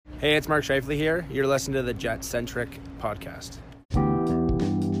Hey, it's Mark Scheifele here. You're listening to the Jet Centric podcast.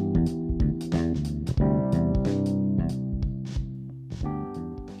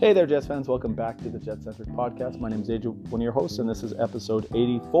 Hey there, Jets fans. Welcome back to the Jet Centric podcast. My name is AJ, one of your hosts, and this is episode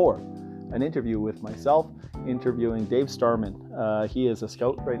 84, an interview with myself, interviewing Dave Starman. He is a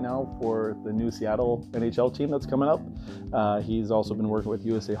scout right now for the new Seattle NHL team that's coming up. He's also been working with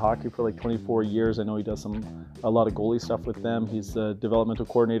USA Hockey for like 24 years. I know he does a lot of goalie stuff with them. He's the developmental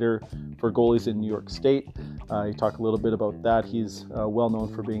coordinator for goalies in New York State. He talked a little bit about that. He's well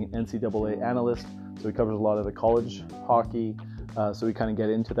known for being NCAA analyst, so he covers a lot of the college hockey. So we kind of get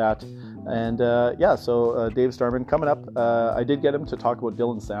into that. And so Dave Starman coming up. I did get him to talk about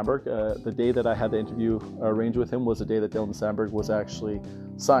Dylan Samberg. The day that I had the interview arranged with him was the day that Dylan Samberg was actually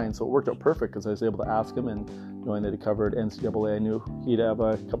signed. So it worked out perfect because I was able to ask him, and knowing that he covered NCAA, I knew he'd have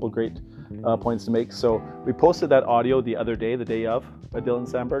a couple great points to make. So we posted that audio the other day, the day of Dylan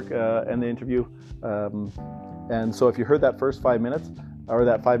Samberg and the interview. And so if you heard that first 5 minutes or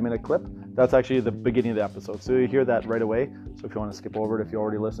that 5-minute clip, that's actually the beginning of the episode. So you hear that right away. So if you want to skip over it, if you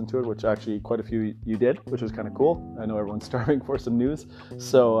already listened to it, which actually quite a few you did, which was kind of cool. I know everyone's starving for some news.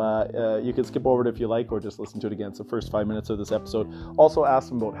 So you can skip over it if you like, or just listen to it again. So first 5 minutes of this episode. Also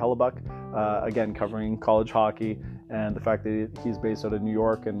asked him about Hellebuyck, again, covering college hockey and the fact that he's based out of New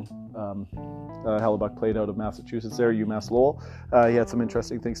York, and Hellebuyck played out of Massachusetts there, UMass Lowell. He had some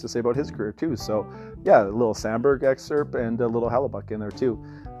interesting things to say about his career too. So yeah, a little Samberg excerpt and a little Hellebuyck in there too.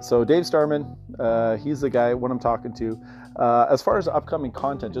 So Dave Starman, he's the guy when I'm talking to. As far as upcoming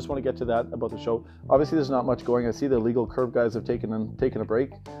content, just want to get to that about the show. Obviously, there's not much going. I see the Legal Curve guys have taken a break,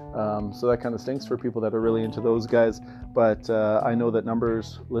 so that kind of stinks for people that are really into those guys. But I know that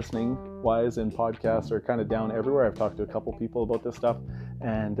numbers listening-wise in podcasts are kind of down everywhere. I've talked to a couple people about this stuff,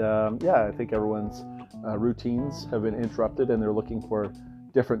 and I think everyone's routines have been interrupted, and they're looking for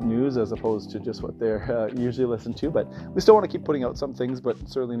different news as opposed to just what they're usually listen to. But we still want to keep putting out some things, but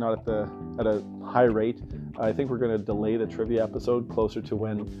certainly not at a high rate. I think we're going to delay the trivia episode closer to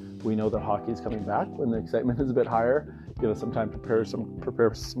when we know that hockey is coming back, when the excitement is a bit higher. Give us some time to prepare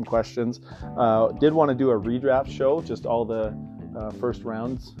some questions. Did want to do a redraft show, just all the first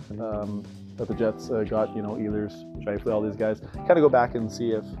rounds that the Jets got, Ehlers, Scheifele, all these guys. Kind of go back and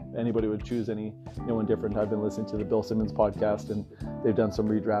see if anybody would choose anyone different. I've been listening to the Bill Simmons podcast, and they've done some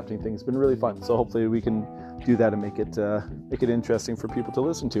redrafting things. It's been really fun. So hopefully we can do that and make it interesting for people to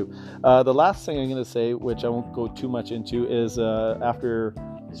listen to. The last thing I'm going to say, which I won't go too much into, is after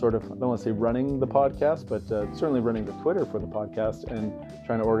sort of, I don't want to say running the podcast, but certainly running the Twitter for the podcast and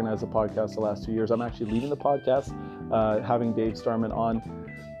trying to organize the podcast the last 2 years. I'm actually leading the podcast. Having Dave Starman on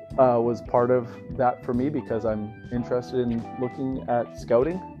was part of that for me, because I'm interested in looking at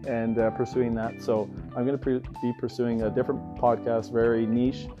scouting and pursuing that. So I'm going to be pursuing a different podcast, very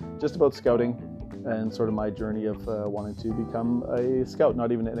niche, just about scouting and sort of my journey of wanting to become a scout,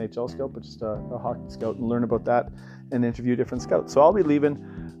 not even an NHL scout, but just a hockey scout, and learn about that and interview different scouts. So I'll be leaving.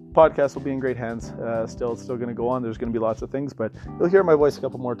 Podcast will be in great hands. Still going to go on. There's going to be lots of things, but you'll hear my voice a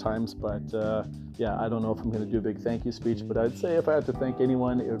couple more times. But I don't know if I'm going to do a big thank you speech, but I'd say if I had to thank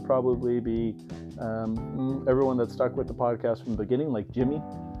anyone, it would probably be everyone that stuck with the podcast from the beginning, like Jimmy.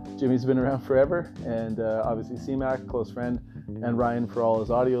 Jimmy's been around forever, and obviously C-Mac, close friend, and Ryan for all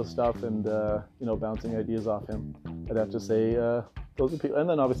his audio stuff and bouncing ideas off him. I'd have to say those are people, and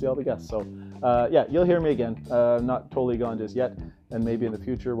then obviously all the guests. So you'll hear me again. Not totally gone just yet, and maybe in the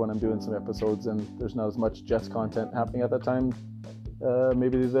future when I'm doing some episodes and there's not as much Jets content happening at that time,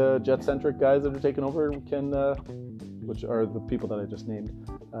 maybe the Jet-centric guys that are taking over can, which are the people that I just named,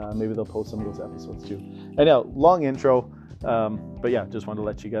 maybe they'll post some of those episodes too. Anyhow, long intro. But just wanted to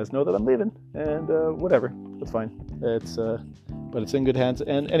let you guys know that I'm leaving, and whatever, that's fine. But it's in good hands.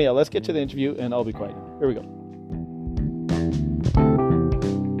 And anyhow, let's get to the interview, and I'll be quiet. Here we go.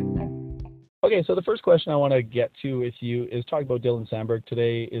 Okay, so the first question I want to get to with you is talk about Dylan Samberg.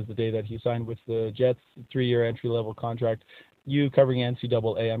 Today is the day that he signed with the Jets, 3-year entry-level contract. You covering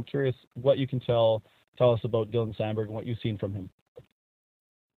NCAA, I'm curious what you can tell us about Dylan Samberg and what you've seen from him.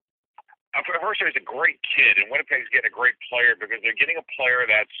 First, he's a great kid, and Winnipeg's getting a great player because they're getting a player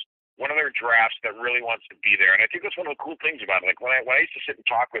that's one of their drafts that really wants to be there. And I think that's one of the cool things about it. Like when I used to sit and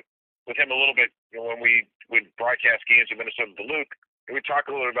talk with him a little bit, when we would broadcast games in Minnesota Duluth, and we'd talk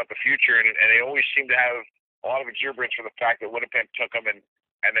a little bit about the future, and they always seemed to have a lot of exuberance for the fact that Winnipeg took him and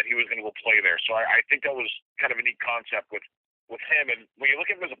that he was going to go play there. So I think that was kind of a neat concept with him. And when you look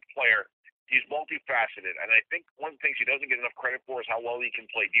at him as a player, he's multifaceted, and I think one of the things he doesn't get enough credit for is how well he can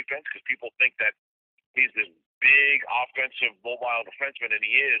play defense, because people think that he's this big offensive mobile defenseman, and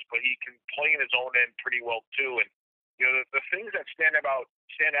he is, but he can play in his own end pretty well too. And the things that stand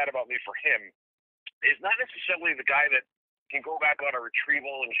out about me for him is not necessarily the guy that can go back on a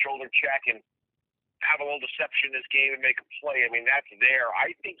retrieval and shoulder check and have a little deception in his game and make a play. I mean, that's there.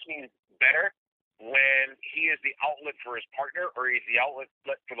 I think he's better when he is the outlet for his partner, or he's the outlet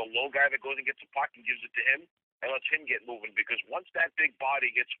for the low guy that goes and gets the puck and gives it to him and lets him get moving. Because once that big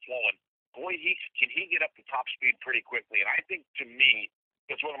body gets flowing, boy, he get up to top speed pretty quickly. And I think, to me,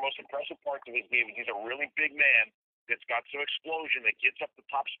 that's one of the most impressive parts of his game. He's a really big man that's got some explosion, that gets up to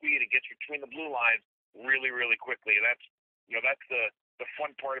top speed and gets between the blue lines really, really quickly. And that's the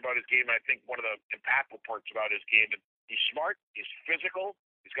fun part about his game. And I think one of the impactful parts about his game. And he's smart, he's physical,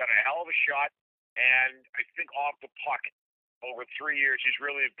 he's got a hell of a shot, and I think off the puck over 3 years he's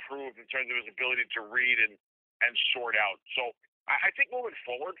really improved in terms of his ability to read and sort out. So I think moving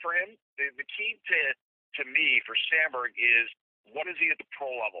forward for him, the key to me for Samberg is, what is he at the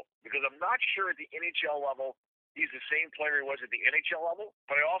pro level? Because I'm not sure at the NHL level he's the same player he was at the NHL level,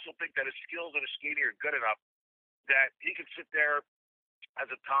 but I also think that his skills and his skating are good enough that he could sit there as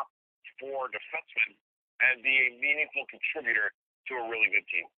a top 4 defenseman and be a meaningful contributor to a really good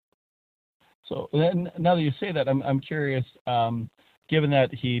team. So now that you say that, I'm curious, given that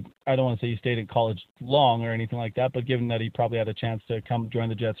I don't want to say he stayed in college long or anything like that, but given that he probably had a chance to come join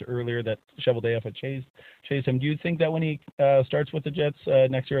the Jets earlier, that Cheveldayoff had chased him, do you think that when he starts with the Jets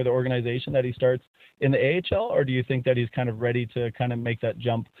next year, or the organization, that he starts in the AHL, or do you think that he's kind of ready to kind of make that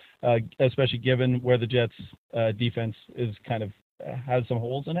jump, especially given where the Jets defense is kind of has some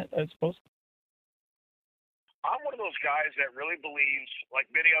holes in it, I suppose? I'm one of those guys that really believes, like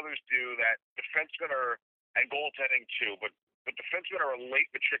many others do, that defensemen and goaltending too, but defensemen are a late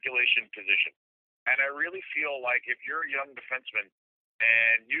matriculation position. And I really feel like if you're a young defenseman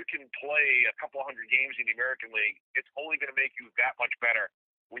and you can play a couple hundred games in the American League, it's only going to make you that much better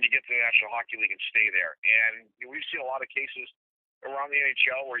when you get to the National Hockey League and stay there. And we've seen a lot of cases around the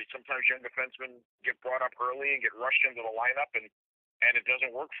NHL where sometimes young defensemen get brought up early and get rushed into the lineup, and it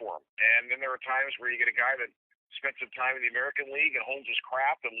doesn't work for them. And then there are times where you get a guy that spent some time in the American League and hones his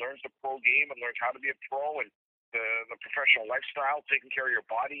craft and learns the pro game and learns how to be a pro and the professional lifestyle, taking care of your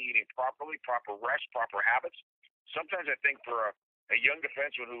body, eating properly, proper rest, proper habits. Sometimes I think for a young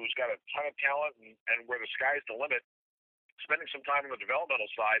defenseman who's got a ton of talent and where the sky's the limit, spending some time on the developmental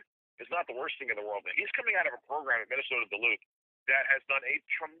side is not the worst thing in the world. And he's coming out of a program at Minnesota Duluth that has done a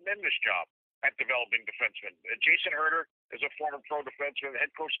tremendous job at developing defensemen. Jason Herter is a former pro defenseman. Head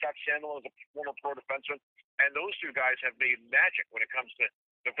coach Scott Sandlin is a former pro defenseman. And those two guys have made magic when it comes to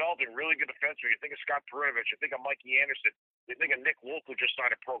developing really good defensemen. You think of Scott Perunovich, you think of Mikey Anderson, you think of Nick Wolf, who just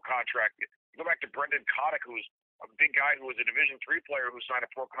signed a pro contract. You go back to Brendan Kotick, who's a big guy who was a Division III player who signed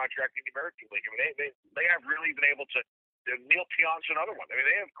a pro contract in the American League. I mean, they have really been able to. Neil Pion's another one. I mean,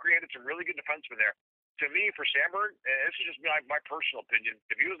 they have created some really good defensemen there. To me, for Samberg, this is just my personal opinion,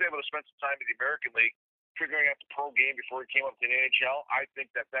 if he was able to spend some time in the American League figuring out the pro game before he came up to the NHL, I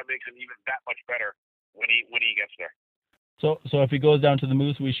think that makes him even that much better when he gets there. So if he goes down to the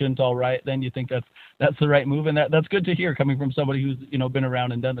Moose, we shouldn't all riot then? You think that's the right move? And that's good to hear coming from somebody who's, been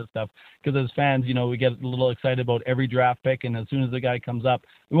around and done this stuff. Because as fans, we get a little excited about every draft pick, and as soon as the guy comes up,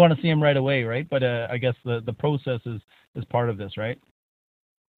 we want to see him right away, right? But I guess the process is part of this, right?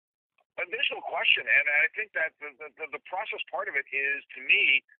 There's no question, and I think that the process part of it is, to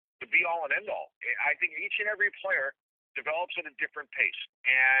me, the be-all and end-all. I think each and every player develops at a different pace,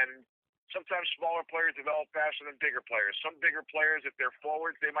 and sometimes smaller players develop faster than bigger players. Some bigger players, if they're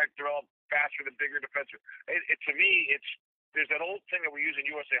forwards, they might develop faster than bigger defensemen. To me, there's that old thing that we use in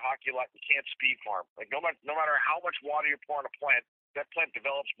USA Hockey a lot: you can't speed farm. Like no matter how much water you pour on a plant, that plant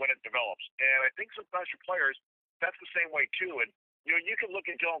develops when it develops. And I think sometimes for players, that's the same way too. And you can look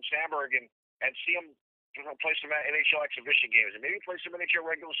at Dylan Samberg and see him play some NHL exhibition games and maybe play some NHL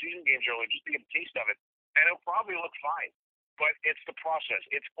regular season games early just to get a taste of it, and it'll probably look fine. But it's the process.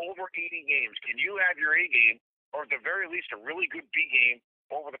 It's over 80 games. Can you have your A game, or at the very least a really good B game,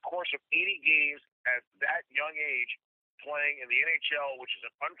 over the course of 80 games at that young age, playing in the NHL, which is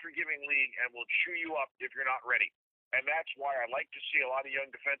an unforgiving league and will chew you up if you're not ready? And that's why I like to see a lot of young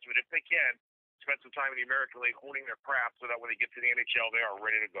defensemen, if they can, spend some time in the American League honing their craft so that when they get to the NHL, they are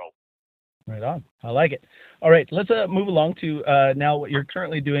ready to go. Right on. I like it. All right, let's move along to now what you're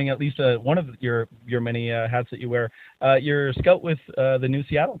currently doing, at least one of your many hats that you wear. You're a scout with the new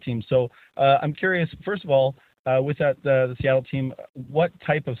Seattle team. So I'm curious, first of all, with the Seattle team, what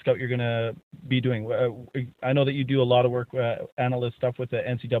type of scout you're going to be doing? I know that you do a lot of work, analyst stuff with the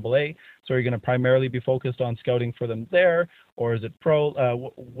NCAA. So are you going to primarily be focused on scouting for them there, or is it pro?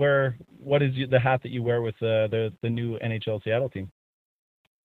 What is the hat that you wear with the new NHL Seattle team?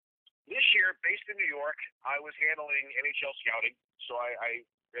 This year, based in New York. I was handling NHL scouting, so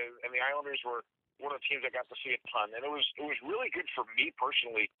and the Islanders were one of the teams I got to see a ton, and it was really good for me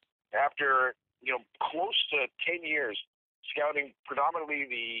personally. After close to 10 years scouting predominantly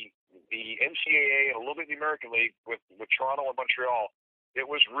the NCAA and a little bit the American League with Toronto and Montreal, it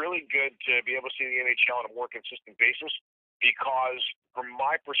was really good to be able to see the NHL on a more consistent basis because from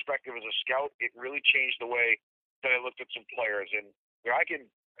my perspective as a scout, it really changed the way that I looked at some players. And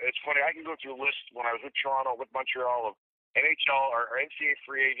it's funny, I can go through lists when I was with Toronto, with Montreal, of NHL or NCAA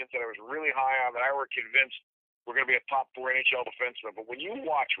free agents that I was really high on that I were convinced were going to be a top 4 NHL defenseman. But when you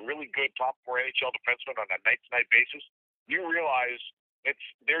watch really good top 4 NHL defensemen on a night-to-night basis, you realize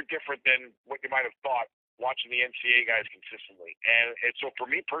they're different than what you might have thought watching the NCAA guys consistently. And so for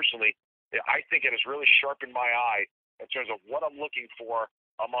me personally, I think it has really sharpened my eye in terms of what I'm looking for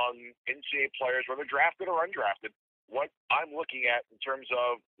among NCAA players, whether drafted or undrafted, what I'm looking at in terms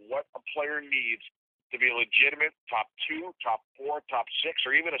of what a player needs to be a legitimate top 2, top 4, top 6,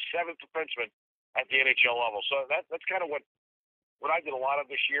 or even a 7th defenseman at the NHL level. So that's kind of what I did a lot of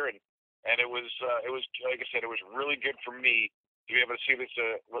this year, and it was like I said, it was really good for me to be able to see this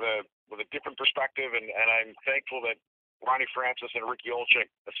with a different perspective, and I'm thankful that Ronnie Francis and Ricky Olczyk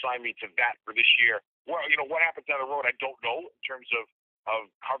assigned me to that for this year. Well, what happens down the road, I don't know in terms of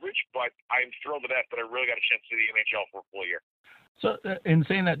coverage, but I'm thrilled to death that I really got a chance to see the NHL for a full year. So in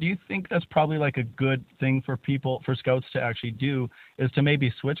saying that, do you think that's probably like a good thing for scouts to actually do, is to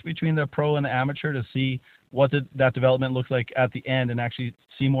maybe switch between the pro and the amateur to see what that development looks like at the end and actually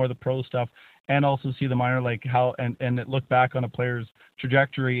see more of the pro stuff and also see the minor, like how, and look back on a player's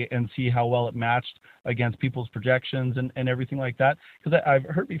trajectory and see how well it matched against people's projections and everything like that? Because I've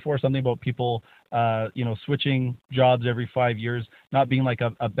heard before something about people, switching jobs every 5 years, not being like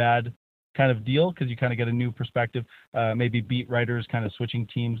a bad kind of deal, because you kind of get a new perspective, maybe beat writers kind of switching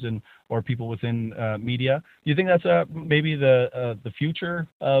teams or people within media. Do you think that's maybe the future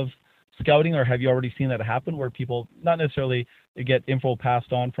of scouting, or have you already seen that happen where people not necessarily get info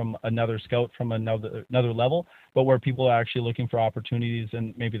passed on from another scout from another level, but where people are actually looking for opportunities,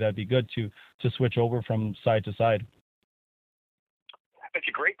 and maybe that'd be good to switch over from side to side? It's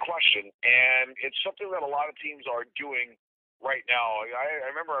a great question, and it's something that a lot of teams are doing right now. I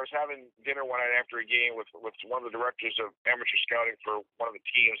remember I was having dinner one night after a game with one of the directors of amateur scouting for one of the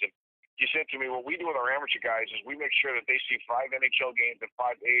teams, and he said to me, what we do with our amateur guys is we make sure that they see 5 NHL games and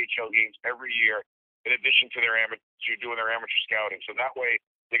 5 AHL games every year in addition to doing their amateur scouting. So that way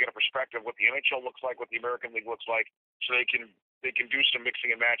they get a perspective of what the NHL looks like, what the American League looks like, so they can do some mixing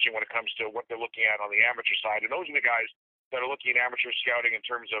and matching when it comes to what they're looking at on the amateur side. And those are the guys that are looking at amateur scouting in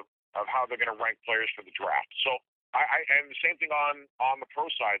terms of how they're going to rank players for the draft. So and the same thing on the pro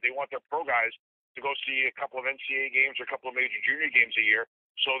side. They want their pro guys to go see a couple of NCAA games or a couple of major junior games a year,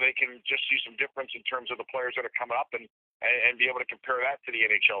 so they can just see some difference in terms of the players that are coming up and be able to compare that to the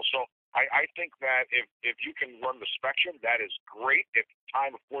NHL. So I think that if you can run the spectrum, that is great. If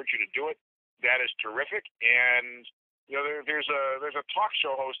time affords you to do it, that is terrific. And there's a talk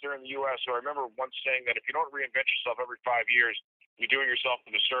show host there in the U.S. who I remember once saying that if you don't reinvent yourself every 5 years, you're doing yourself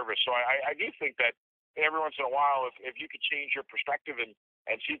a disservice. So I do think that every once in a while, if you could change your perspective and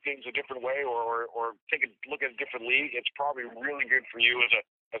see things a different way, or take a look at a different league, it's probably really good for you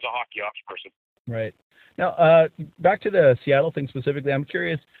as a hockey ops person. Right. Now, back to the Seattle thing specifically, I'm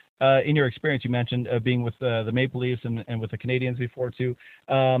curious, in your experience, you mentioned being with the Maple Leafs and with the Canadiens before too.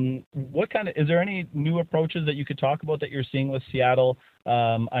 Is there any new approaches that you could talk about that you're seeing with Seattle?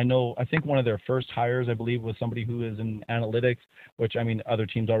 I think one of their first hires, I believe, was somebody who is in analytics, which, I mean, other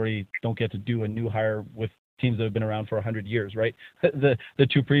teams already don't get to do a new hire with teams that have been around for 100 years, right? The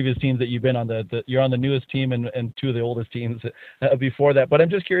 2 previous teams that you've been on, you're on the newest team and 2 of the oldest teams before that. But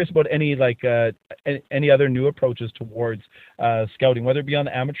I'm just curious about any other new approaches towards scouting, whether it be on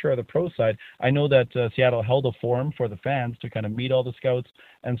the amateur or the pro side. I know that Seattle held a forum for the fans to kind of meet all the scouts,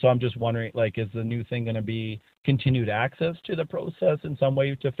 and so I'm just wondering, is the new thing going to be continued access to the process in some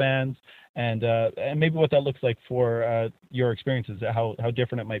way to fans, and maybe what that looks like for your experiences, how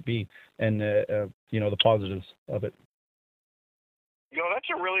different it might be, and the positives of it. That's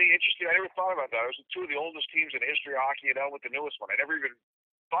a really interesting. I never thought about that. It was 2 of the oldest teams in the history of hockey, and now with the newest one. I never even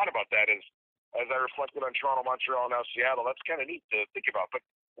thought about that as I reflected on Toronto, Montreal, and now Seattle. That's kind of neat to think about. But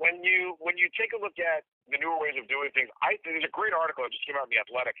when you take a look at the newer ways of doing things, I think there's a great article that just came out in The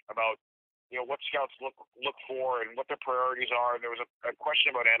Athletic about what scouts look for and what their priorities are. And there was a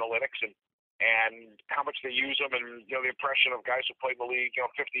question about analytics and how much they use them, and the impression of guys who played in the league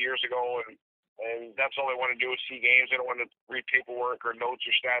 50 years ago, and that's all they want to do is see games. They don't want to read paperwork or notes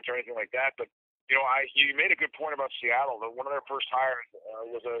or stats or anything like that. But You made a good point about Seattle. That one of their first hires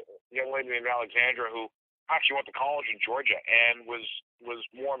was a young lady named Alexandra who actually went to college in Georgia and was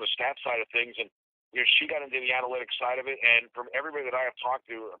more on the stat side of things. And she got into the analytics side of it. And from everybody that I have talked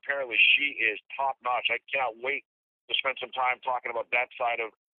to, apparently she is top notch. I cannot wait to spend some time talking about that side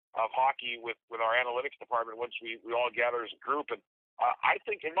of hockey with our analytics department once we all gather as a group. And I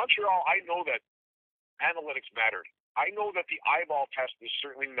think in Montreal, I know that analytics mattered. I know that the eyeball test is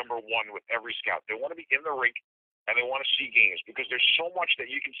certainly number one with every scout. They want to be in the rink and they want to see games because there's so much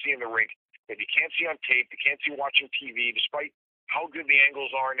that you can see in the rink that you can't see on tape, you can't see watching TV, despite how good the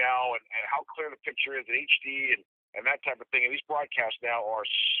angles are now and how clear the picture is in HD and that type of thing. And these broadcasts now are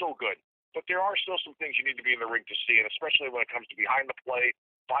so good. But there are still some things you need to be in the rink to see, and especially when it comes to behind the play,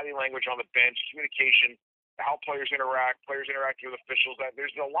 body language on the bench, communication, how players interacting with officials.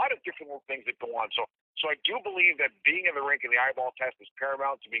 There's a lot of different little things that go on. So I do believe that being in the rink and the eyeball test is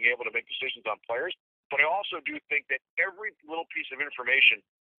paramount to being able to make decisions on players. But I also do think that every little piece of information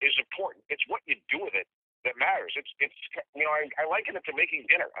is important. It's what you do with it that matters. I liken it to making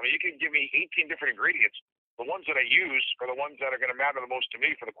dinner. I mean, you can give me 18 different ingredients. The ones that I use are the ones that are going to matter the most to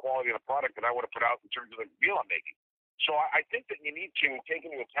me for the quality of the product that I want to put out in terms of the meal I'm making. So I think that you need to take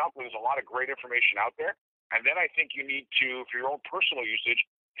into account that there's a lot of great information out there. And then I think you need to, for your own personal usage,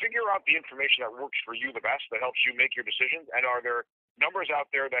 figure out the information that works for you the best, that helps you make your decisions. And are there numbers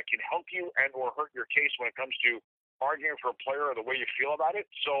out there that can help you and or hurt your case when it comes to arguing for a player or the way you feel about it?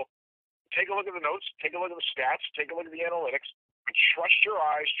 So take a look at the notes, take a look at the stats, take a look at the analytics, but trust your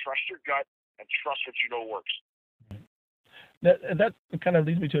eyes, trust your gut, and trust what you know works. That kind of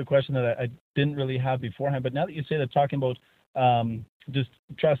leads me to a question that I didn't really have beforehand, but now that you say that, talking about just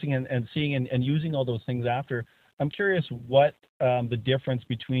trusting and seeing and using all those things after, I'm curious what the difference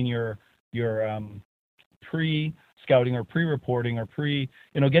between your pre-scouting or pre-reporting or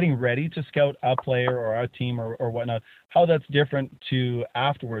getting ready to scout a player or a team or whatnot, how that's different to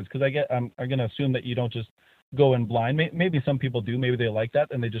afterwards. Because I'm going to assume that you don't just go in blind. Maybe some people do. Maybe they like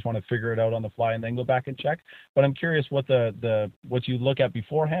that and they just want to figure it out on the fly and then go back and check. But I'm curious what what you look at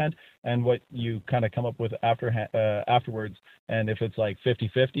beforehand and what you kind of come up with afterwards. And if it's like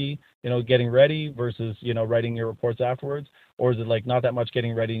 50-50, getting ready versus, writing your reports afterwards, or is it like not that much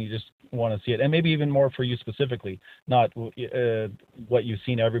getting ready and you just want to see it? And maybe even more for you specifically, not what you've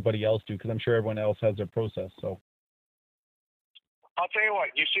seen everybody else do, because I'm sure everyone else has their process. So I'll tell you what,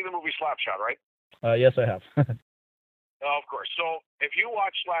 you see the movie Slapshot, right? Yes, I have. Of course. So if you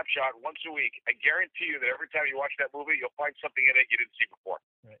watch Slapshot once a week, I guarantee you that every time you watch that movie, you'll find something in it you didn't see before.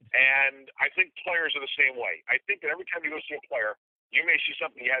 Right. And I think players are the same way. I think that every time you go see a player, you may see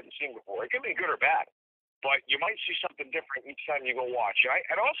something you hadn't seen before. It can be good or bad, but you might see something different each time you go watch.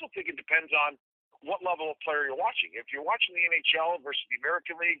 And I also think it depends on what level of player you're watching. If you're watching the NHL versus the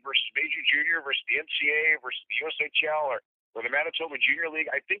American League versus Major Junior versus the NCAA versus the USHL or the Manitoba Junior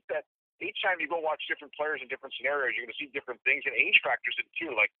League, I think that each time you go watch different players in different scenarios, you're going to see different things, and age factors in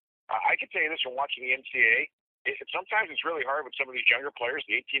too. Like I can tell you this from watching the NCAA, sometimes it's really hard with some of these younger players,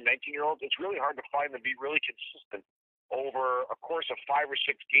 the 18, 19-year-olds. It's really hard to find them be really consistent over a course of 5 or 6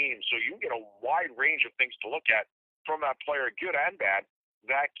 games. So you get a wide range of things to look at from that player, good and bad,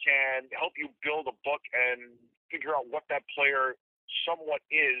 that can help you build a book and figure out what that player somewhat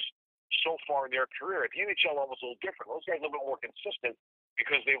is so far in their career. At the NHL level, it's a little different. Those guys are a little bit more consistent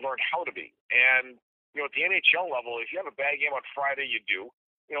because they've learned how to be. And, at the NHL level, if you have a bad game on Friday, you do.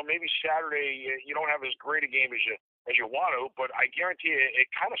 Maybe Saturday you don't have as great a game as you want to, but I guarantee you it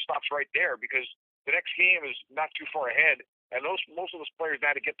kind of stops right there because the next game is not too far ahead, and most of those players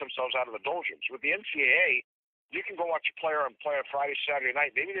now to get themselves out of the doldrums. With the NCAA, you can go watch a player and play on Friday, Saturday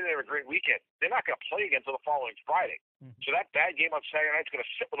night. Maybe they didn't have a great weekend. They're not going to play again until the following Friday. Mm-hmm. So that bad game on Saturday night is going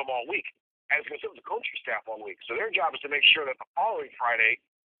to sit with them all week. And it's going to sit with the coaching staff all week. So their job is to make sure that the following Friday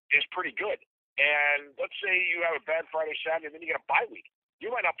is pretty good. And let's say you have a bad Friday, Saturday, and then you get a bye week.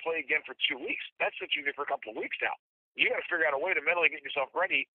 You might not play again for 2 weeks. That's what you do for a couple of weeks now. You got to figure out a way to mentally get yourself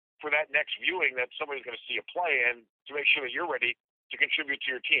ready for that next viewing that somebody's going to see you play and to make sure that you're ready to contribute to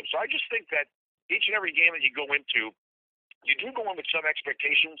your team. So I just think that each and every game that you go into, you do go in with some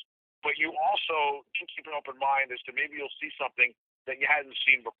expectations, but you also do keep an open mind as to maybe you'll see something that you hadn't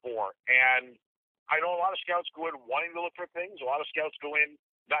seen before. And I know a lot of scouts go in wanting to look for things. A lot of scouts go in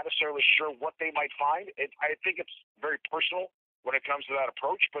not necessarily sure what they might find. I think it's very personal when it comes to that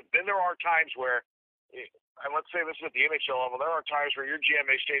approach. But then there are times where, and let's say this is at the NHL level, there are times where your GM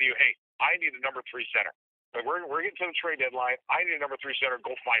may say to you, hey, I need a number 3 center. Like we're getting to the trade deadline. I need a number 3 center.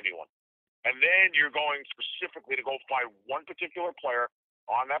 Go find me one. And then you're going specifically to go find one particular player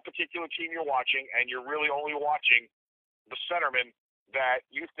on that particular team you're watching, and you're really only watching the centerman that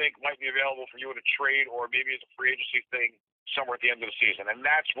you think might be available for you in a trade or maybe as a free agency thing somewhere at the end of the season. And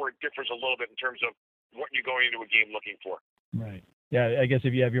that's where it differs a little bit in terms of what you're going into a game looking for. Right. Yeah, I guess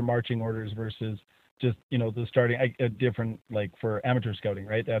if you have your marching orders versus just, the starting, different, like for amateur scouting,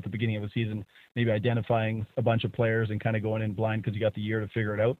 right? At the beginning of a season, maybe identifying a bunch of players and kind of going in blind because you got the year to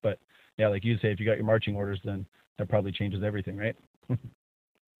figure it out. But yeah, like you say, if you got your marching orders, then that probably changes everything, right?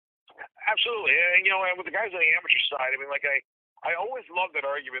 Absolutely. And, and with the guys on the amateur side, I mean, like I always loved that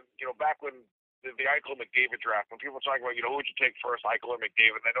argument, back when the Eichel McDavid draft, when people were talking about, who would you take first, Eichel or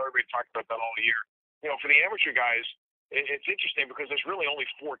McDavid? I know everybody talked about that all year. For the amateur guys, it's interesting because there's really only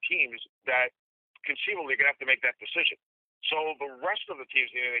 4 teams that conceivably are going to have to make that decision. So the rest of the teams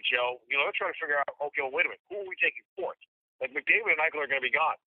in the NHL, they're trying to figure out, okay, well, wait a minute, who are we taking fourth? Like McDavid and Eichel are going to be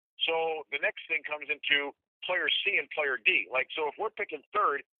gone. So the next thing comes into player C and player D. Like, so if we're picking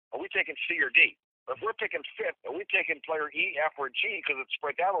third, are we taking C or D? Or if we're picking fifth, are we taking player E, F, or G because it's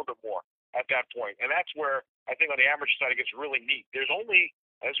spread out a little bit more at that point? And that's where I think on the amateur side it gets really neat. There's only,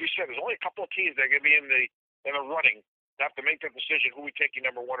 as we said, there's only a couple of teams that are going to be in the running. Have to make that decision who we taking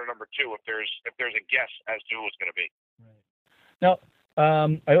number 1 or number 2 if there's a guess as to who it's going to be. Right. Now, I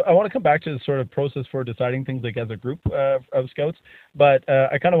want to come back to the sort of process for deciding things like as a group of scouts, but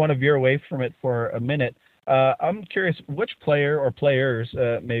I kind of want to veer away from it for a minute. I'm curious which player or players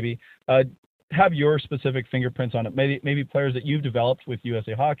maybe have your specific fingerprints on it. Maybe players that you've developed with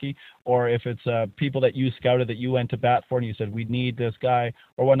USA Hockey, or if it's people that you scouted that you went to bat for and you said we need this guy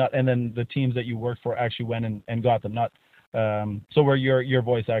or whatnot, and then the teams that you worked for actually went and got them. Not so where your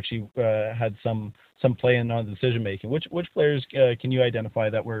voice actually had some play in on the decision making. Which players can you identify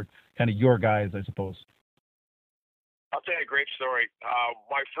that were kind of your guys, I suppose? I'll tell you a great story.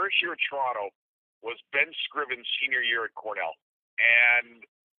 My first year at Toronto was Ben Scrivens' senior year at Cornell, and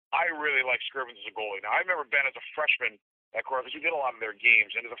I really like Scrivens as a goalie. Now, I remember Ben as a freshman at Cornell because we did a lot of their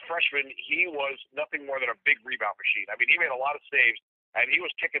games, and as a freshman, he was nothing more than a big rebound machine. I mean, he made a lot of saves, and he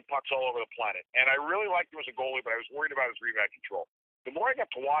was kicking pucks all over the planet. And I really liked him as a goalie, but I was worried about his rebound control. The more I got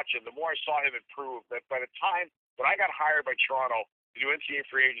to watch him, the more I saw him improve. That by the time when I got hired by Toronto to do NCAA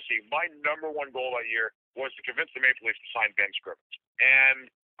free agency, my number 1 goal that year was to convince the Maple Leafs to sign Ben Scrivens. And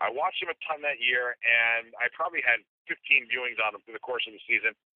I watched him a ton that year, and I probably had 15 viewings on him through the course of the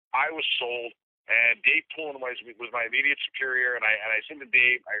season. I was sold, and Dave Poulin was my immediate superior, and I said to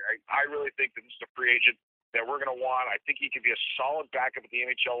Dave, I really think that this is a free agent that we're going to want. I think he could be a solid backup at the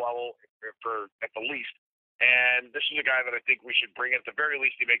NHL level for at the least, and this is a guy that I think we should bring in. At the very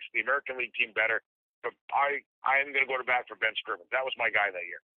least, he makes the American League team better, but I am going to go to bat for Ben Scrivens. That was my guy that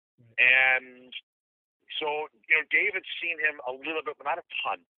year. And so, Dave had seen him a little bit, but not a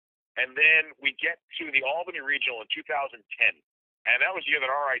ton. And then we get to the Albany Regional in 2010. And that was the year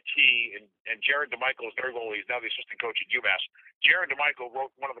that RIT and Jared DeMichael is their goalie. He's now the assistant coach at UMass. Jared DeMichael wrote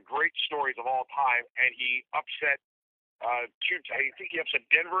one of the great stories of all time, and he upset I think he upset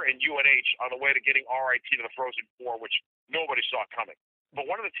Denver and UNH on the way to getting RIT to the Frozen Four, which nobody saw coming. But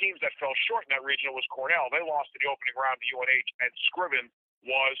one of the teams that fell short in that regional was Cornell. They lost in the opening round to UNH, and Scrivens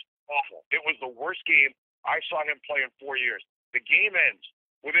was awful. It was the worst game I saw him play in 4 years. The game ends.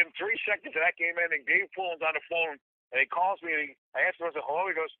 Within 3 seconds of that game ending, Dave Poulin's on the phone, and he calls me, and I asked him, I said, hello?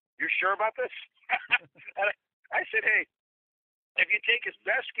 He goes, you sure about this? And I said, hey, if you take his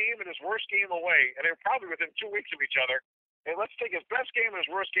best game and his worst game away, and they're probably within 2 weeks of each other, and let's take his best game and his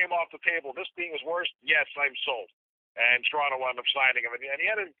worst game off the table. This being his worst, yes, I'm sold. And Toronto wound up signing him, and he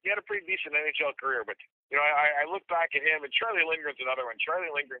had a pretty decent NHL career. But I look back at him, and Charlie Lindgren's another one.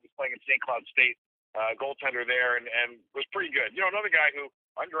 Charlie Lindgren was playing at St. Cloud State, goaltender there, and was pretty good. Another guy who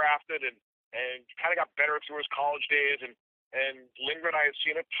undrafted and kind of got better through his college days, and Lindgren I had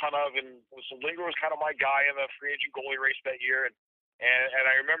seen a ton of, and so Lindgren was kind of my guy in the free agent goalie race that year, and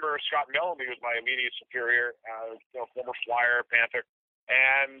I remember Scott Mellamy was my immediate superior, former Flyer, Panther,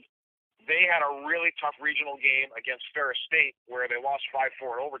 and they had a really tough regional game against Ferris State where they lost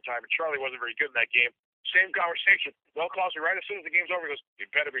 5-4 in overtime, and Charlie wasn't very good in that game. Same conversation. Bill calls me right as soon as the game's over. He goes, you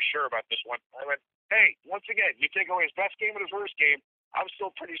better be sure about this one. I went, hey, once again, you take away his best game and his worst game, I'm still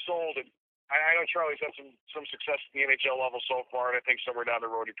pretty sold, and I know Charlie's had some success at the NHL level so far, and I think somewhere down the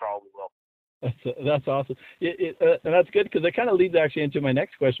road he probably will. That's awesome. And that's good because it kind of leads actually into my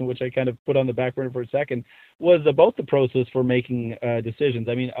next question, which I kind of put on the back burner for a second, was about the process for making decisions.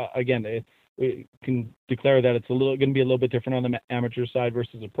 I mean, again, we can declare that it's going to be a little bit different on the amateur side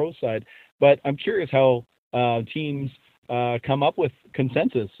versus the pro side, but I'm curious how teams come up with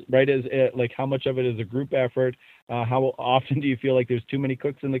consensus, right? Is like how much of it is a group effort? How often do you feel like there's too many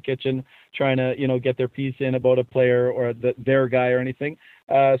cooks in the kitchen trying to, get their piece in about a player or their guy or anything?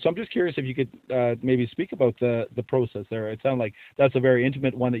 So I'm just curious if you could maybe speak about the process there. It sounded like that's a very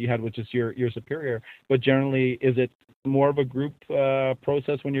intimate one that you had with just your superior, but generally, is it more of a group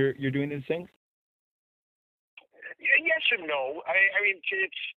process when you're doing these things? Yeah, yes and no. I mean,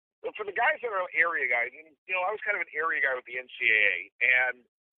 it's for the guys that are area guys. And, I was kind of an area guy with the NCAA, and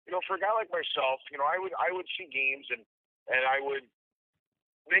for a guy like myself, I would see games and I would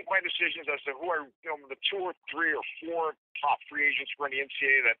make my decisions as to who are the 2 or 3 or 4 top free agents for the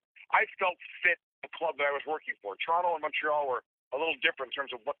NCAA that I felt fit the club that I was working for. Toronto and Montreal were a little different in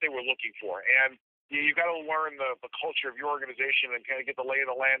terms of what they were looking for, and you got to learn the culture of your organization and kind of get the lay of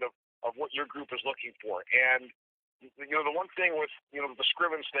the land of what your group is looking for. And the one thing with the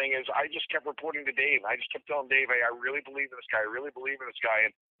Scrivens thing is I just kept reporting to Dave. I just kept telling Dave, hey, I really believe in this guy. I really believe in this guy.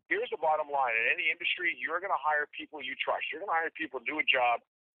 And here's the bottom line: in any industry, you're going to hire people you trust. You're going to hire people to do a job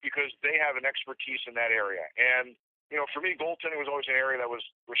because they have an expertise in that area. And for me, goaltending was always an area that was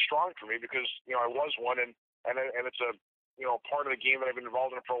strong for me because I was one, and it's a part of the game that I've been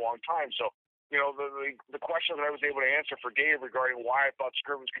involved in for a long time. So the questions that I was able to answer for Dave regarding why I thought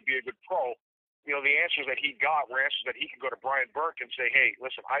Scrivens could be a good pro. The answers that he got were answers that he could go to Brian Burke and say, hey,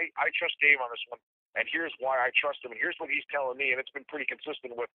 listen, I trust Dave on this one, and here's why I trust him, and here's what he's telling me. And it's been pretty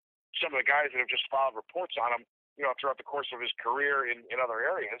consistent with some of the guys that have just filed reports on him, throughout the course of his career in other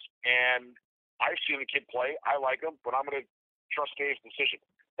areas. And I've seen the kid play. I like him, but I'm going to trust Dave's decision.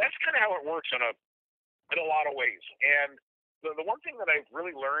 That's kind of how it works in a lot of ways. And the one thing that I've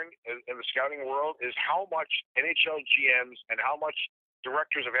really learned in the scouting world is how much NHL GMs and how much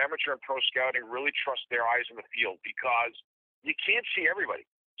directors of amateur and pro scouting really trust their eyes in the field, because you can't see everybody.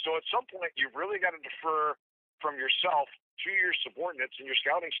 So at some point, you've really got to defer from yourself to your subordinates and your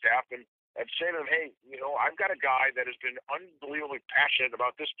scouting staff and say to them, hey, I've got a guy that has been unbelievably passionate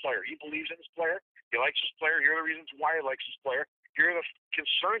about this player. He believes in this player. He likes this player. Here are the reasons why he likes this player. Here are the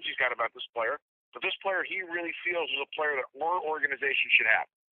concerns he's got about this player. But this player, he really feels is a player that our organization should have.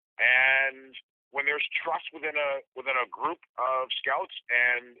 And when there's trust within a group of scouts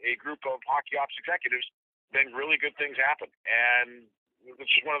and a group of hockey ops executives, then really good things happen. And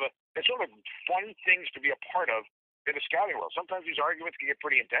it's one of the fun things to be a part of in the scouting world. Sometimes these arguments can get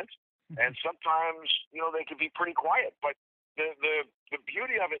pretty intense, and sometimes they can be pretty quiet. But the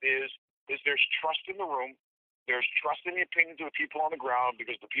beauty of it is there's trust in the room. There's trust in the opinions of the people on the ground,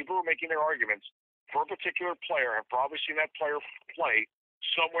 because the people who are making their arguments for a particular player have probably seen that player play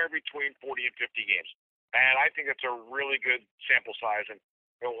somewhere between 40 and 50 games. And I think it's a really good sample size. And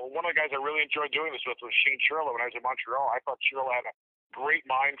one of the guys I really enjoyed doing this with was Shane Churla when I was in Montreal. I thought Churla had a great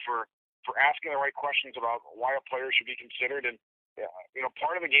mind for asking the right questions about why a player should be considered. And,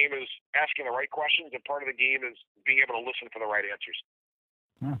 part of the game is asking the right questions, and part of the game is being able to listen for the right answers.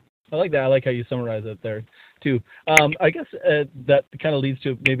 Yeah. I like that. I like how you summarize it there, too. I guess that kind of leads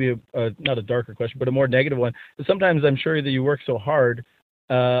to maybe not a darker question, but a more negative one. Sometimes I'm sure that you work so hard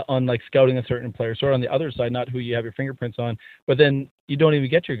on like scouting a certain player, sort of on the other side, not who you have your fingerprints on, but then you don't even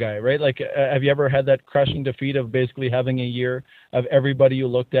get your guy, right? Like, have you ever had that crushing defeat of basically having a year of everybody you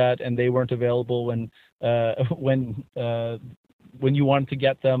looked at and they weren't available when you wanted to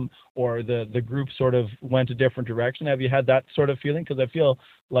get them, or the group sort of went a different direction? Have you had that sort of feeling? Because I feel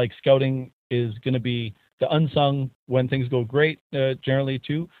like scouting is going to be the unsung when things go great, generally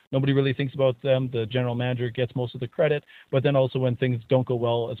too. Nobody really thinks about them. The general manager gets most of the credit, but then also when things don't go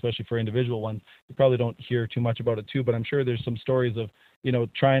well, especially for individual ones, you probably don't hear too much about it too. But I'm sure there's some stories of,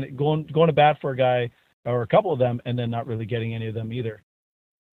 going to bat for a guy or a couple of them and then not really getting any of them either.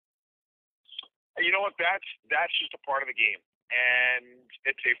 You know what? That's just a part of the game. And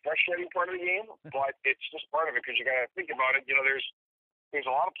it's a frustrating part of the game, but it's just part of it, because you got to think about it. There's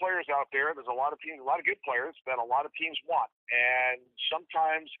a lot of players out there. There's a lot of teams, a lot of good players that a lot of teams want, and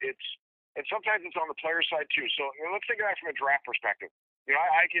sometimes it's on the player side too. So let's think of that from a draft perspective.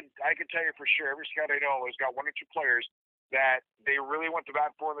 I can tell you for sure, every scout I know has got 1 or 2 players that they really went to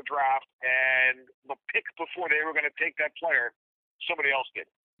bat for in the draft, and the pick before they were going to take that player, somebody else did.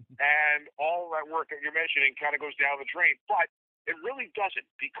 And all that work that you're mentioning kind of goes down the drain. But it really doesn't,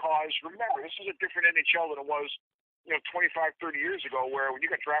 because remember, this is a different NHL than it was 25, 30 years ago, where when you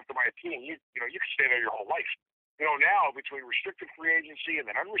got drafted by a team, you could stay there your whole life. Now between restricted free agency and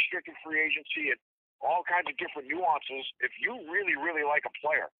then unrestricted free agency and all kinds of different nuances, if you really, really like a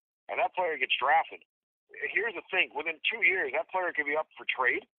player and that player gets drafted, here's the thing: within 2 years, that player could be up for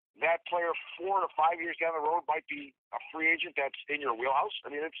trade. That player 4 to 5 years down the road might be a free agent that's in your wheelhouse. I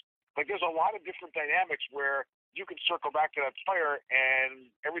mean, it's like there's a lot of different dynamics where you can circle back to that player and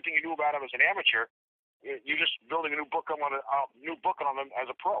everything you knew about him as an amateur, you're just building a new book on them as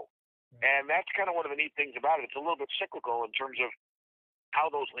a pro. And that's kind of one of the neat things about it. It's a little bit cyclical in terms of how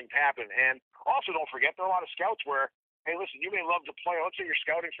those things happen. And also, don't forget, there are a lot of scouts where, hey, listen, you may love to play. Let's say you're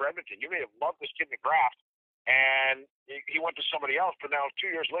scouting for Edmonton. You may have loved this kid in the draft, and he went to somebody else. But now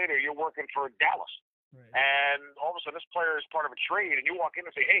 2 years later, you're working for Dallas. Right. And all of a sudden, this player is part of a trade, and you walk in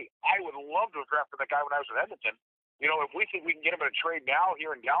and say, hey, I would love to have drafted that guy when I was with Edmonton. You know, if we think we can get him in a trade now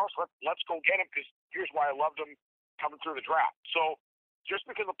here in Dallas, let's go get him, because here's why I loved him coming through the draft. So just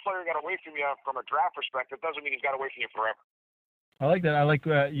because a player got away from you from a draft perspective doesn't mean he's got away from you forever. I like that. I like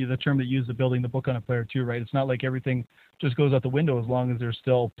the term that you use, the building the book on a player too, right? It's not like everything just goes out the window as long as they're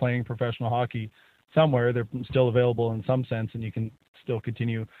still playing professional hockey somewhere. They're still available in some sense, and you can still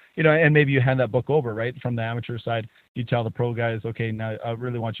continue, you know, and maybe you hand that book over, right? From the amateur side, you tell the pro guys, okay, now I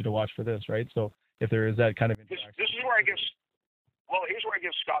really want you to watch for this, right? So if there is that kind of interaction. This is where I give, here's where I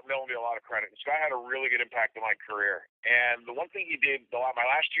give Scott Millenby a lot of credit. Scott had a really good impact on my career. And the one thing he did, my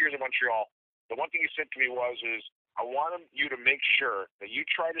last 2 years in Montreal, the one thing he said to me is, I want you to make sure that you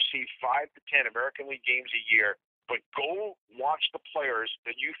try to see 5 to 10 American League games a year, but go watch the players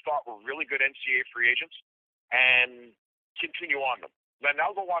that you thought were really good NCAA free agents and continue on them.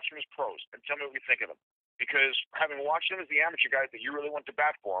 Now go watch them as pros and tell me what you think of them. Because having watched them as the amateur guys that you really went to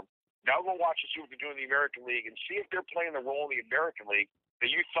bat for them, now go watch and see what they're doing in the American League and see if they're playing the role in the American League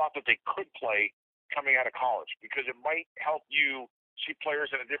that you thought that they could play coming out of college. Because it might help you see players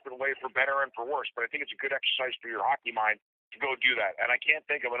in a different way, for better and for worse. But I think it's a good exercise for your hockey mind to go do that. And I can't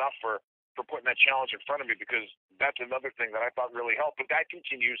thank him enough for putting that challenge in front of me, because that's another thing that I thought really helped. But that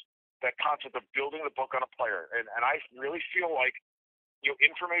continues, that concept of building the book on a player. And I really feel like, you know,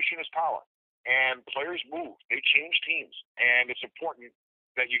 information is power. And players move. They change teams. And it's important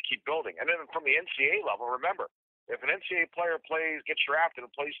that you keep building. And then from the NCAA level, remember, if an NCAA player gets drafted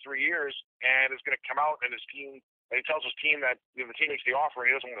and plays 3 years and is going to come out and his team, and he tells his team that, you know, the team makes the offer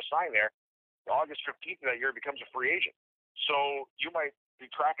and he doesn't want to sign there, August 15th of that year becomes a free agent. So you might be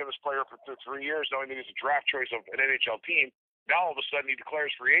tracking this player for 3 years knowing that he's a draft choice of an NHL team. Now all of a sudden he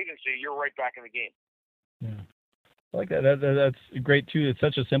declares free agency, you're right back in the game. Yeah. I like that. That's great too. It's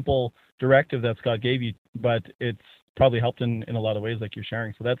such a simple directive that Scott gave you, but it's probably helped in a lot of ways, like you're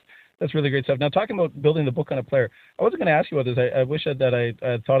sharing. So that's really great stuff. Now, talking about building the book on a player, I wasn't going to ask you about this. I wish that I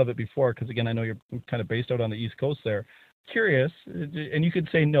had thought of it before, because again, I know you're kind of based out on the East Coast there. Curious, and you could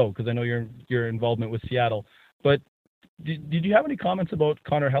say no, because I know your involvement with Seattle. But did you have any comments about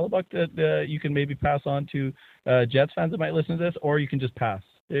Connor Hellebuyck that you can maybe pass on to Jets fans that might listen to this, or you can just pass?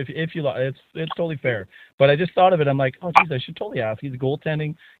 If you like, it's totally fair. But I just thought of it. I'm like, oh, geez, I should totally ask. He's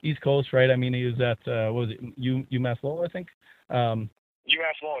goaltending East Coast, right? I mean, he was at what was it, UMass Lowell, I think. UMass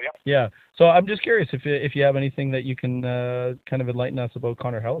Lowell, yep. Yeah. So I'm just curious if you have anything that you can kind of enlighten us about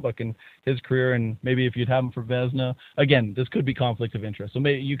Connor Hellebuyck and his career, and maybe if you'd have him for Vezina. Again, this could be conflict of interest, so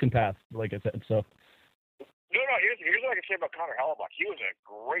maybe you can pass, like I said. So. No. Here's what I can say about Connor Hellebuyck. He was a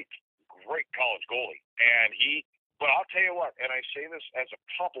great college goalie, and But I'll tell you what, and I say this as a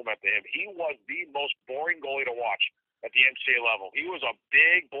compliment to him, he was the most boring goalie to watch at the NCAA level. He was a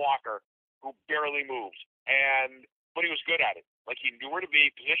big blocker who barely moves, but he was good at it. Like, he knew where to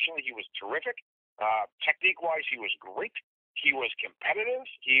be. Positionally, he was terrific. Technique-wise, he was great. He was competitive.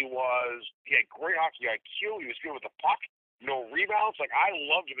 He had great hockey IQ. He was good with the puck. No rebounds. Like, I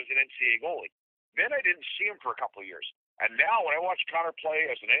loved him as an NCAA goalie. Then I didn't see him for a couple of years. And now when I watch Connor play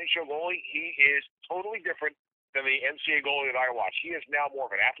as an NHL goalie, he is totally different than the NCAA goalie that I watch. He is now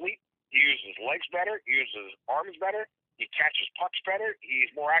more of an athlete. He uses his legs better. He uses his arms better. He catches pucks better. He's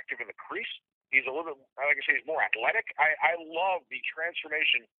more active in the crease. He's a little bit, like I say, he's more athletic. I love the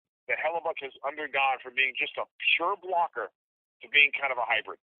transformation that Hellebuyck has undergone from being just a pure blocker to being kind of a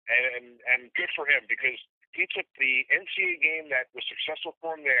hybrid. And good for him, because he took the NCAA game that was successful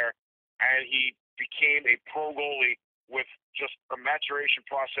for him there, and he became a pro goalie with just a maturation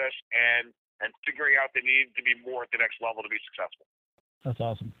process and figuring out they needed to be more at the next level to be successful. That's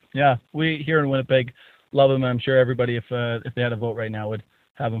awesome. Yeah, we here in Winnipeg love him. I'm sure everybody, if they had a vote right now, would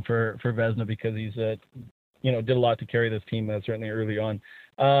have him for Vezina, because he's did a lot to carry this team certainly early on.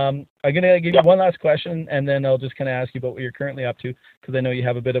 I'm gonna give you one last question, and then I'll just kind of ask you about what you're currently up to, because I know you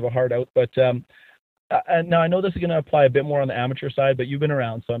have a bit of a heart out. But now I know this is going to apply a bit more on the amateur side, but you've been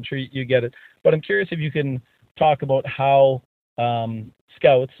around, so I'm sure you get it. But I'm curious if you can talk about how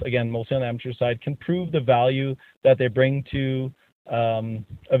scouts, again, mostly on the amateur side, can prove the value that they bring to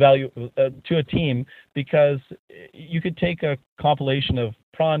to a team, because you could take a compilation of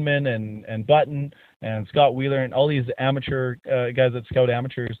Pronman and Button and Scott Wheeler and all these amateur guys that scout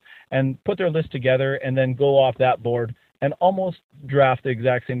amateurs and put their list together and then go off that board and almost draft the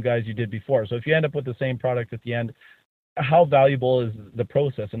exact same guys you did before. So if you end up with the same product at the end, how valuable is the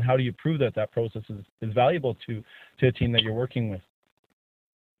process, and how do you prove that that process is valuable to a team that you're working with?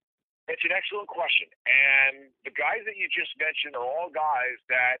 It's an excellent question. And the guys that you just mentioned are all guys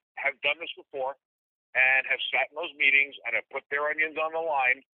that have done this before and have sat in those meetings and have put their onions on the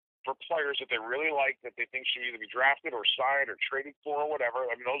line for players that they really like, that they think should either be drafted or signed or traded for or whatever.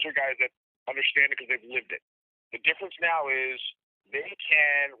 I mean, those are guys that understand it because they've lived it. The difference now is they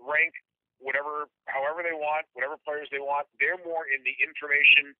can rank however they want, whatever players they want. They're more in the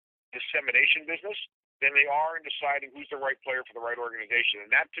information dissemination business than they are in deciding who's the right player for the right organization. And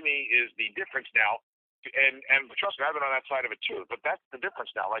that, to me, is the difference now. And trust me, I've been on that side of it too. But that's the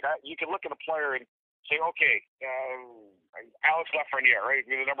difference now. Like, you can look at a player and say, okay, Alex Lafreniere, right?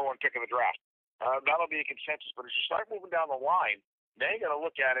 You're the number one pick of the draft. That'll be a consensus. But as you start moving down the line, now you got to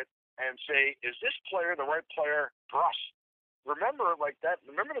look at it and say, is this player the right player for us? Remember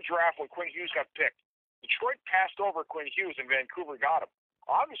the draft when Quinn Hughes got picked. Detroit passed over Quinn Hughes and Vancouver got him.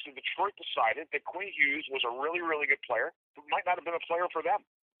 Obviously, Detroit decided that Quinn Hughes was a really, really good player, but might not have been a player for them.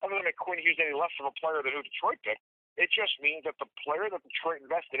 Other than make Quinn Hughes any less of a player than who Detroit picked, it just means that the player that Detroit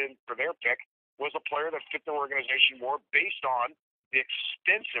invested in for their pick was a player that fit their organization more based on the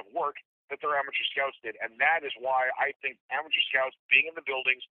extensive work that their amateur scouts did. And that is why I think amateur scouts being in the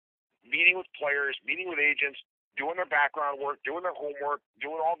buildings, meeting with players, meeting with agents, doing their background work, doing their homework,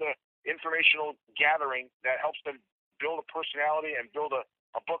 doing all the informational gathering that helps them build a personality and build a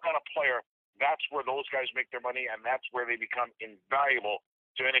book on a player, that's where those guys make their money, and that's where they become invaluable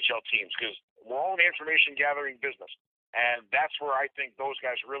to NHL teams, because we're all in the information gathering business. And that's where I think those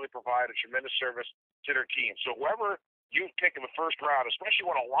guys really provide a tremendous service to their team. So whoever you pick in the first round, especially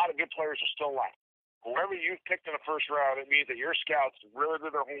when a lot of good players are still left, whoever you've picked in the first round, it means that your scouts really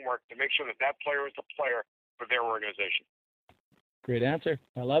did their homework to make sure that that player is the player for their organization. Great answer.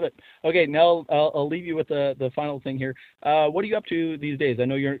 I love it. Okay, now I'll leave you with the final thing here. What are you up to these days? I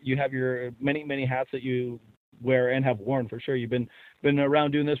know you have your many hats that you wear and have worn for sure. You've been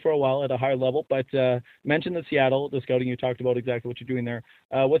around doing this for a while at a higher level, but mention the Seattle, the scouting. You talked about exactly what you're doing there.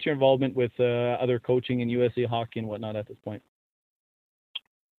 What's your involvement with other coaching in USA Hockey and whatnot at this point?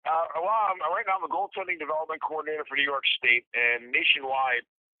 Right now I'm a goaltending development coordinator for New York State, and nationwide,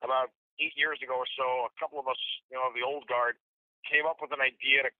 about 8 years ago or so, a couple of us, the old guard, came up with an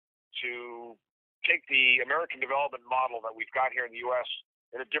idea to take the American development model that we've got here in the U.S.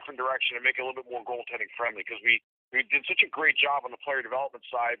 in a different direction and make it a little bit more goaltending friendly, because we did such a great job on the player development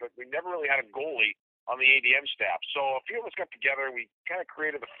side, but we never really had a goalie on the ADM staff. So a few of us got together and we kind of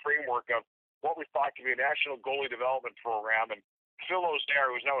created the framework of what we thought could be a national goalie development program. And Phil Osner,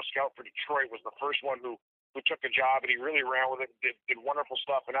 who's now a scout for Detroit, was the first one who took the job, and he really ran with it, did wonderful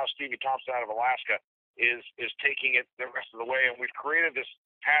stuff. And now Stevie Thompson out of Alaska is taking it the rest of the way. And we've created this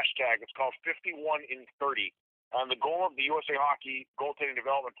hashtag. It's called 51 in 30. And the goal of the USA Hockey goaltending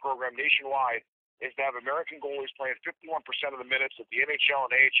development program nationwide is to have American goalies playing 51% of the minutes at the NHL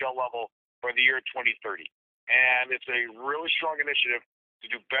and AHL level for the year 2030. And it's a really strong initiative to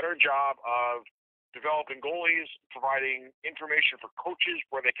do a better job of developing goalies, providing information for coaches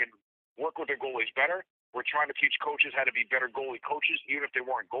where they can work with their goalies better. We're trying to teach coaches how to be better goalie coaches, even if they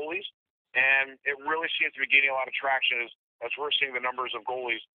weren't goalies. And it really seems to be gaining a lot of traction as we're seeing the numbers of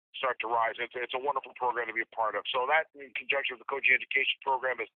goalies start to rise. It's a wonderful program to be a part of. So that, in conjunction with the coaching education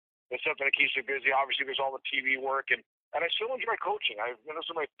program, is something that keeps me busy. Obviously, there's all the TV work, and I still enjoy coaching. This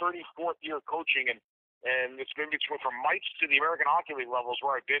is my 34th year coaching, and it's been from mites to the American Hockey League levels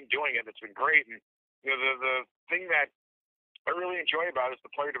where I've been doing it. It's been great. And the thing that I really enjoy about it is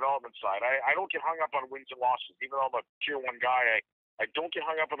the player development side. I don't get hung up on wins and losses. Even though I'm a tier 1 guy, I don't get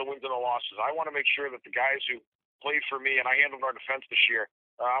hung up on the wins and the losses. I want to make sure that the guys who played for me, and I handled our defense this year,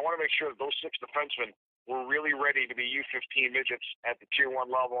 I want to make sure that those 6 defensemen were really ready to be U15 midgets at the tier 1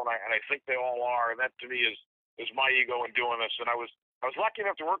 level, and I think they all are. And that to me is my ego in doing this. And I was lucky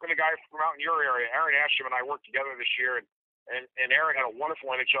enough to work with a guy from out in your area, Aaron Asham, and I worked together this year. And Aaron had a wonderful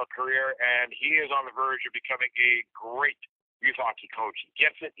NHL career, and he is on the verge of becoming a great youth hockey coach. He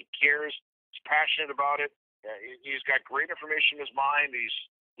gets it. He cares. He's passionate about it. He's got great information in his mind.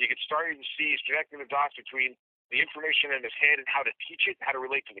 You can start to see he's connecting the dots between the information in his head and how to teach it, how to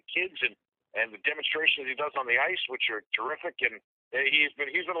relate to the kids, and the demonstrations he does on the ice, which are terrific. And he's been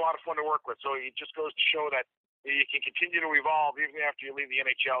a lot of fun to work with. So it just goes to show that you can continue to evolve even after you leave the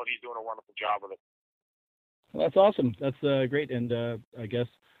NHL, and he's doing a wonderful job with it. Well, that's awesome. That's great. And I guess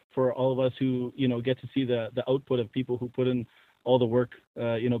for all of us who, get to see the output of people who put in all the work,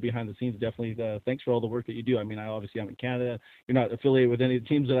 behind the scenes, definitely thanks for all the work that you do. I mean, I'm in Canada. You're not affiliated with any of the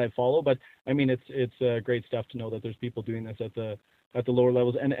teams that I follow, but I mean, it's great stuff to know that there's people doing this at the lower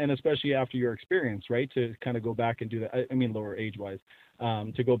levels, and especially after your experience, right? To kind of go back and do that. I mean, lower age wise,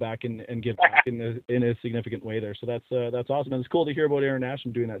 to go back and give back in a significant way there. So that's awesome, and it's cool to hear about Aaron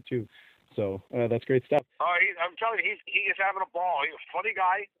Asham doing that too. So that's great stuff. Oh, I'm telling you, he is having a ball. He's a funny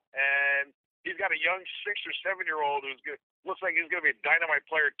guy, and he's got a young 6 or 7 year old who's good. Looks like he's going to be a dynamite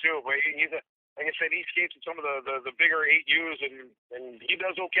player too. But like I said, he skates in some of the bigger 8Us, and he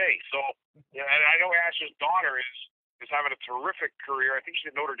does okay. So, and I know Ash's daughter is having a terrific career. I think she's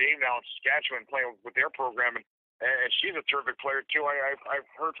at Notre Dame now in Saskatchewan playing with their program, and she's a terrific player too.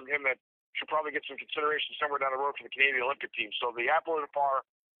 I've heard from him that she'll probably get some consideration somewhere down the road for the Canadian Olympic team. So the apple and the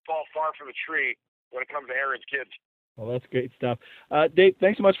fall far from the tree when it comes to Aaron's kids. Well, that's great stuff. Dave,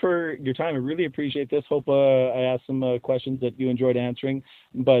 thanks so much for your time. I really appreciate this. Hope I asked some questions that you enjoyed answering.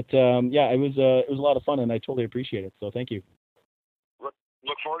 But yeah, it was a lot of fun, and I totally appreciate it. So thank you. Look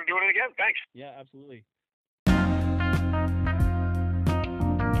forward to doing it again. Thanks. Yeah, absolutely.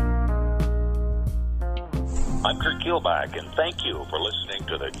 I'm Kurt Kielbach, and thank you for listening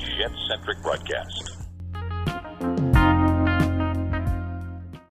to the Jet Centric broadcast.